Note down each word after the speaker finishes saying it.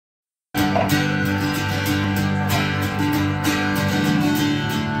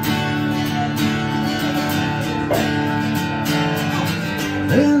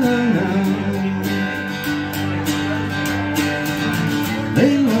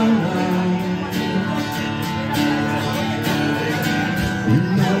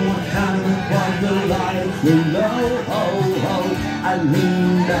I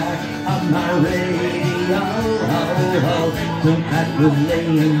lean back on my radio, some cat was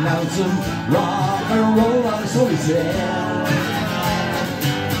laying out some rock and roll, so he said.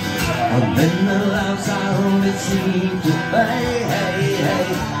 And then the loud sound it seemed to fade,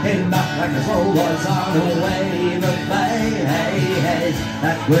 came back like a slow voice on a wave of haze.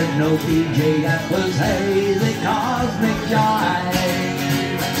 That was no DJ, that was hazy cosmic jive.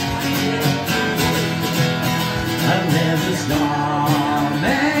 And there's a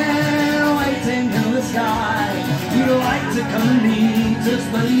starman waiting in the sky. He'd like to come and meet us,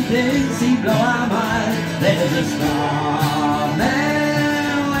 but he thinks he'd blow our mind. There's a starman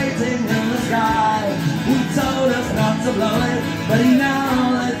waiting in the sky. He told us not to blow it, but he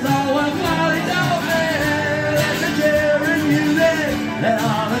knows it's all worthwhile. He told me, let the cheering music, let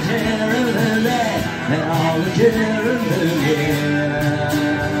all the cheering music, let all the cheering music.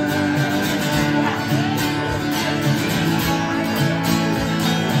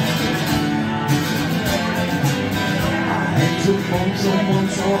 Someone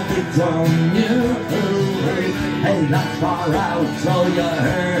saw it on you. Hey, that's far out, so you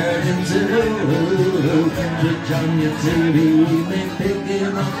heard him too. Switch on your TV, evening, picking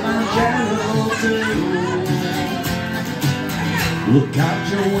up my channel 2. Look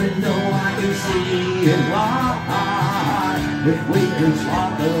out your window, I can see him fly. If we can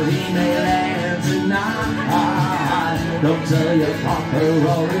spot the he may land tonight. Don't tell your papa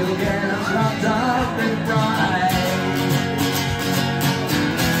or he'll get us locked up and fried.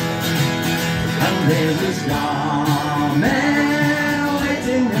 There's a starman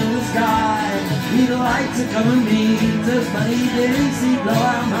waiting in the sky. He'd like to come and meet us, but he thinks he'd blow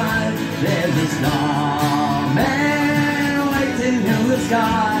our mind. There's a starman waiting in the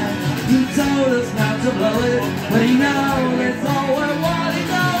sky. He told us not to blow it, but he knows it's all worthwhile. He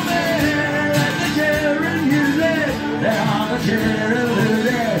told me, let the cheering music, let all the cheering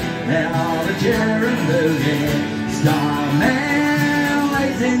music, let all the cheering music. Starman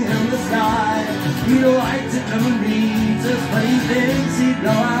waiting in the sky. He'd like to come and meet us, but he thinks he'd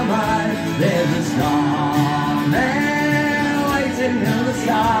blow our mind. There's a starman waiting in the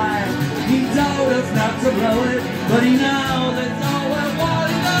sky. He told us not to blow it, but he knows it's all worthwhile.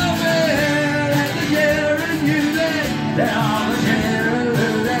 He told me, let the cheering music, let all